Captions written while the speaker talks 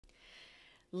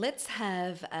Let's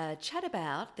have a chat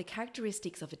about the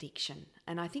characteristics of addiction.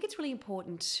 And I think it's really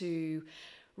important to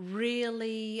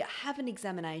really have an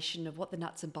examination of what the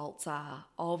nuts and bolts are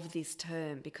of this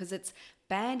term, because it's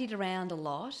bandied around a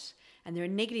lot and there are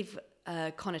negative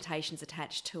connotations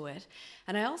attached to it.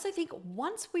 And I also think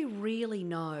once we really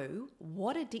know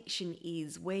what addiction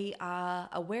is, we are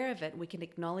aware of it, we can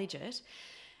acknowledge it,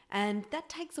 and that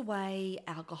takes away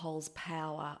alcohol's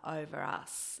power over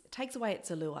us. It takes away its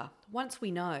allure once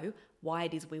we know why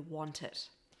it is we want it.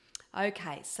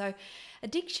 Okay, so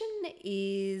addiction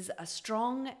is a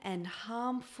strong and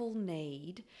harmful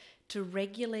need to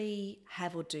regularly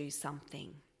have or do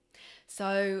something.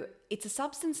 So it's a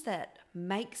substance that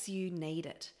makes you need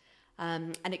it.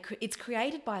 And it's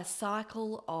created by a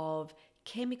cycle of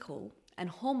chemical and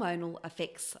hormonal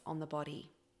effects on the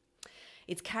body.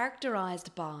 It's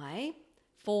characterized by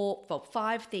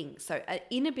five things. So an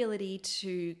inability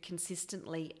to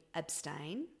consistently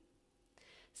abstain.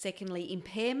 Secondly,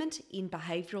 impairment in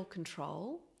behavioural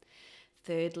control.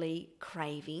 Thirdly,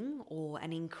 craving or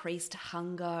an increased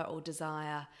hunger or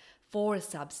desire for a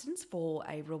substance, for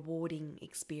a rewarding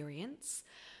experience.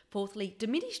 Fourthly,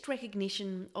 diminished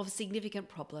recognition of significant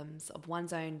problems of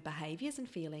one's own behaviours and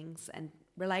feelings and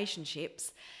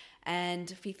relationships. And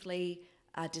fifthly,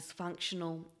 a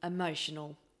dysfunctional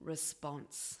emotional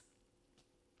response.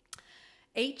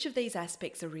 Each of these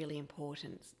aspects are really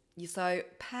important. So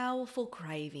powerful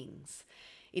cravings.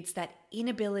 It's that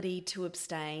inability to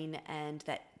abstain and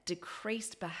that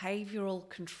decreased behavioural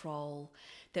control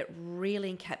that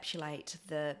really encapsulate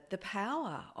the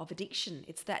power of addiction.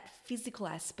 It's that physical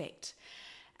aspect,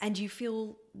 and you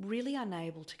feel really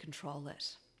unable to control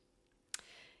it.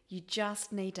 You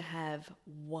just need to have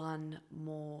one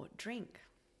more drink,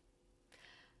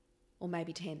 or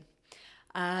maybe 10.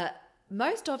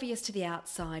 Most obvious to the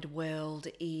outside world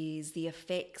is the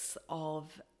effects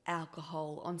of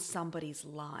alcohol on somebody's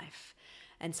life.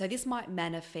 And so this might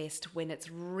manifest when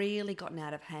it's really gotten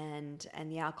out of hand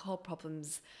and the alcohol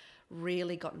problem's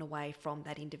really gotten away from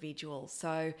that individual.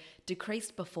 So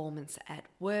decreased performance at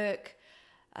work,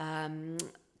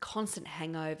 constant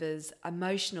hangovers,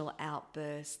 emotional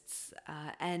outbursts,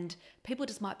 and people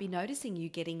just might be noticing you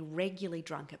getting regularly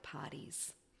drunk at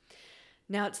parties.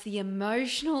 Now, it's the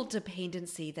emotional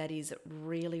dependency that is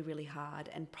really, really hard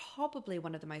and probably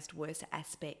one of the most worst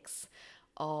aspects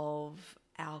of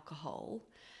alcohol.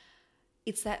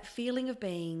 It's that feeling of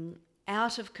being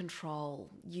out of control.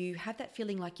 You have that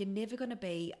feeling like you're never going to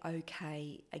be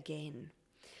okay again.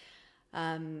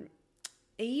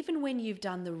 Even when you've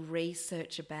done the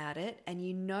research about it and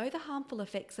you know the harmful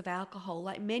effects of alcohol,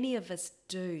 like many of us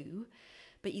do,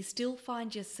 but you still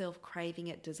find yourself craving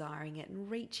it, desiring it, and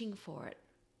reaching for it.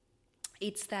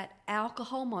 It's that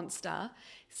alcohol monster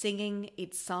singing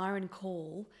its siren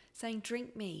call, saying,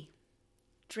 drink me,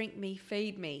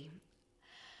 feed me.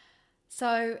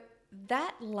 So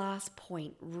that last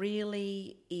point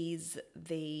really is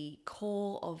the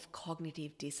core of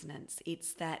cognitive dissonance.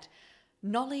 It's that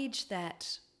knowledge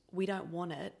that we don't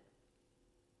want it,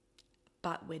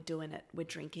 but we're doing it, we're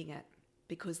drinking it,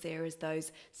 because there is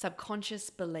those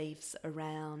subconscious beliefs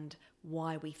around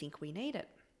why we think we need it.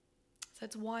 So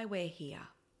it's why we're here.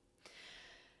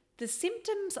 The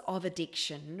symptoms of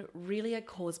addiction really are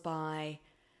caused by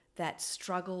that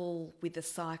struggle with the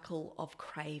cycle of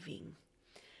craving.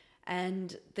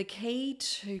 And the key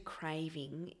to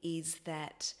craving is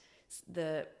that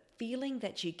the feeling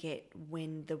that you get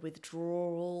when the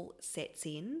withdrawal sets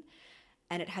in,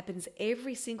 and it happens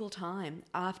every single time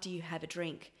after you have a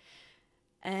drink.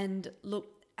 And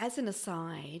look, as an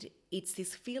aside, it's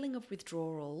this feeling of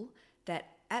withdrawal that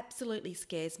absolutely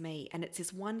scares me, and it's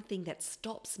this one thing that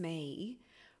stops me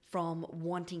from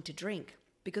wanting to drink,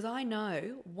 because I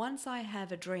know once I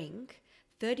have a drink,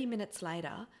 30 minutes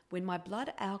later, when my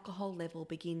blood alcohol level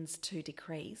begins to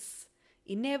decrease,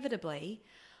 inevitably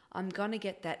I'm going to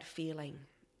get that feeling.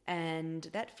 And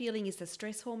that feeling is the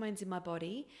stress hormones in my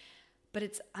body, but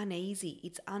it's uneasy,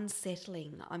 it's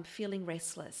unsettling, I'm feeling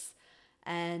restless.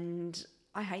 And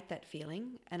I hate that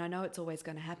feeling, and I know it's always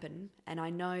going to happen. And I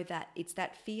know that it's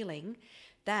that feeling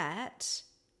that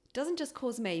doesn't just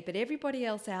cause me, but everybody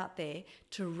else out there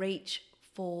to reach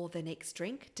for the next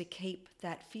drink, to keep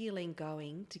that feeling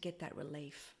going, to get that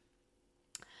relief.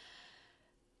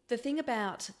 The thing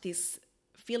about this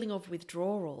feeling of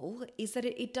withdrawal is that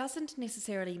it doesn't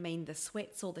necessarily mean the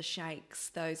sweats or the shakes,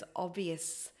 those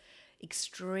obvious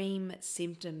extreme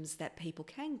symptoms that people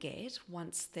can get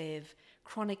once they've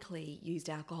chronically used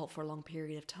alcohol for a long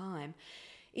period of time.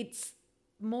 It's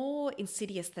more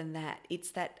insidious than that.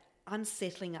 It's that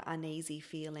unsettling, uneasy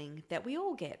feeling that we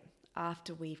all get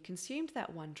after we've consumed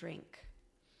that one drink.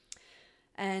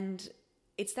 And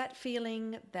it's that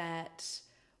feeling that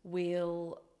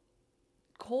will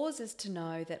cause us to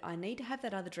know that I need to have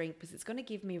that other drink because it's going to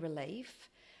give me relief.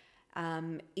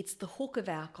 It's the hook of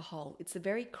alcohol. It's the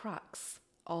very crux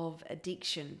of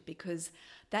addiction, because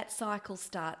that cycle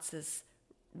starts us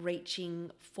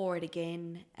reaching for it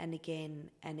again and again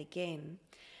and again.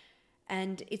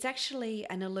 And it's actually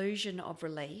an illusion of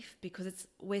relief, because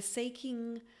we're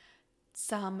seeking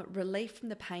some relief from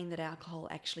the pain that alcohol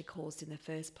actually caused in the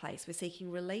first place. We're seeking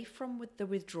relief from the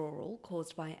withdrawal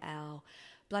caused by our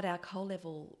blood alcohol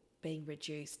level being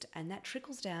reduced, and that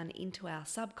trickles down into our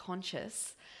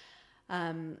subconscious,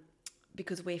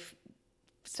 because we're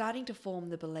starting to form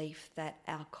the belief that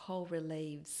alcohol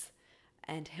relieves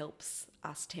and helps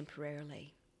us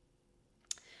temporarily.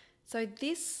 So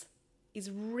this is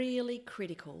really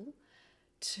critical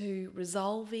to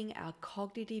resolving our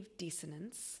cognitive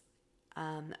dissonance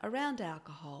around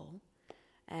alcohol.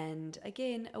 And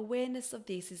again, awareness of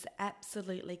this is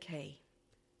absolutely key.